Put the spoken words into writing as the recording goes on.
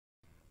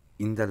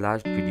In the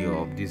last video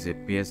of this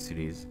FPS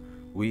series,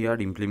 we are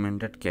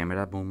implemented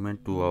camera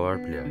movement to our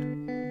player.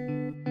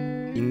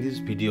 In this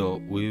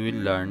video, we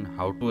will learn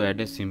how to add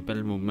a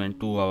simple movement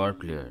to our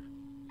player.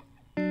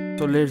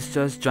 So let's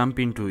just jump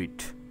into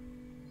it.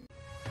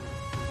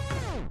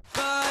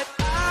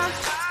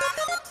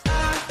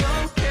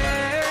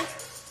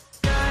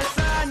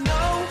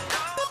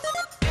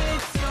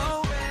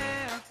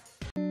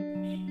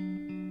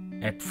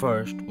 At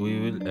first, we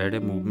will add a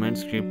movement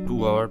script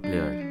to our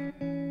player.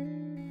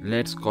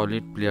 Let's call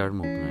it player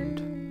movement.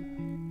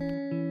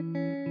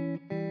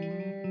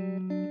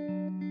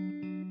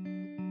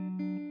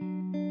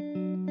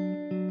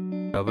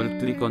 Double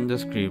click on the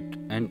script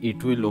and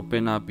it will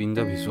open up in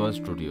the Visual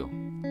Studio.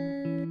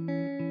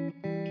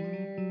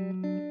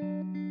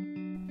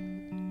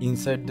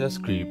 Inside the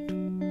script,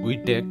 we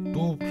take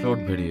two float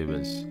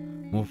variables,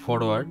 move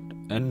forward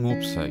and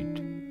move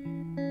side.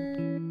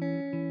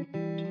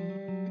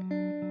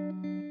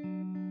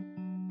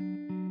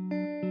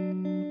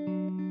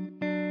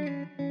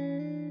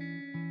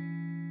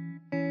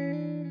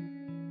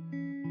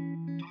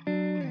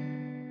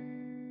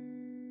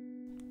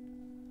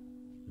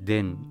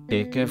 Then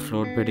take a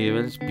float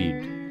variable speed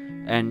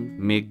and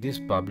make this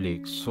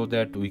public so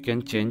that we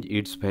can change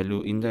its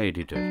value in the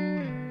editor.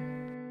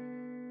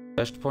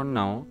 Just for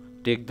now,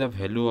 take the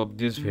value of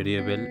this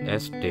variable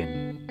as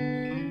 10.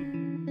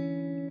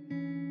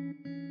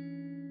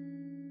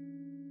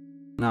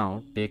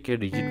 Now take a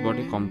rigid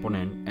body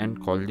component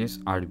and call this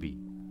RB.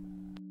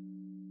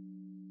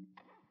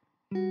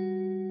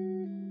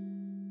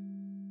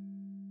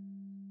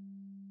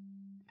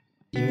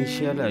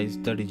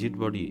 Initialize the rigid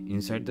body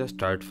inside the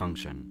start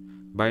function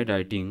by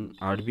writing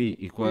RB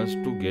equals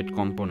to get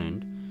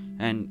component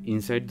and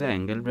inside the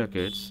angle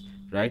brackets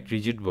write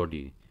rigid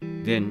body,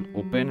 then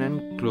open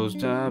and close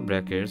the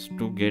brackets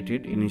to get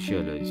it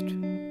initialized.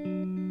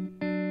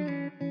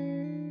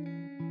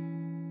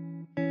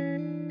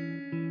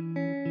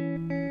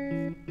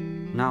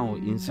 Now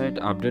inside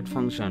update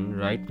function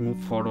write move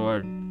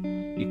forward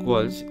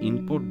equals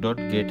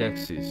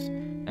input.getAxis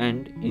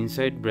and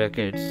inside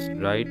brackets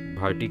write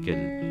vertical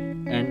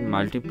and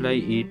multiply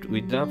it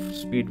with the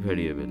speed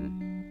variable.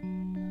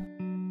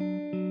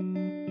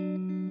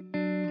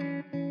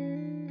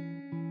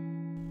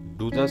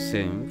 Do the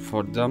same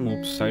for the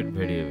move side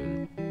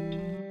variable.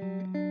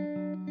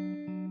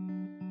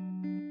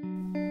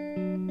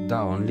 The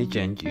only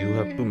change you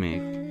have to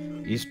make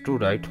is to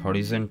write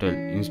horizontal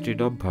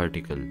instead of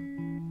vertical.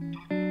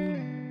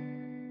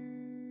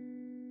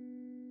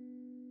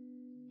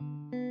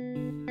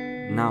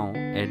 Now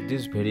add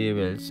these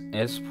variables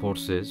as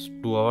forces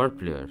to our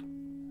player.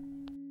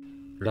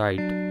 Write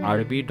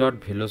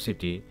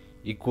rb.velocity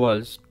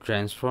equals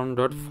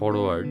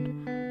transform.forward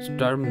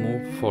star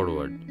move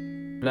forward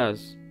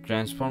plus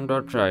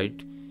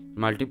transform.right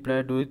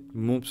multiplied with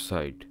move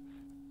side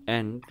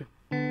and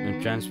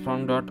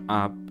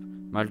transform.up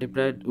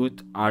multiplied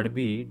with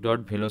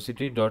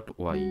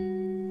rb.velocity.y.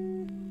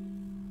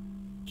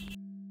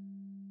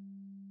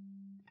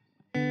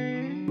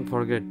 Don't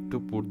forget to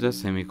put the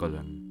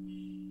semicolon.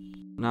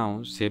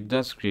 Now save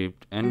the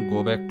script and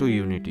go back to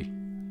Unity.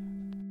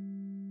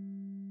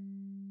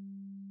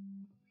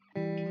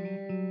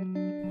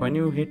 When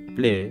you hit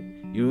play,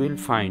 you will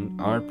find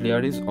our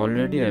player is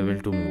already able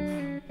to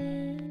move.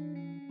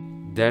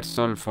 That's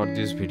all for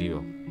this video.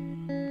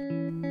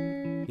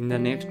 In the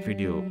next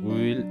video,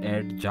 we will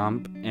add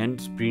jump and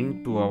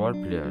sprint to our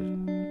player.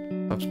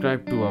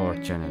 Subscribe to our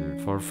channel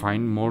for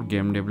find more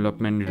game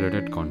development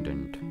related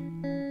content.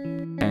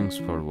 Thanks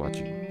for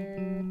watching.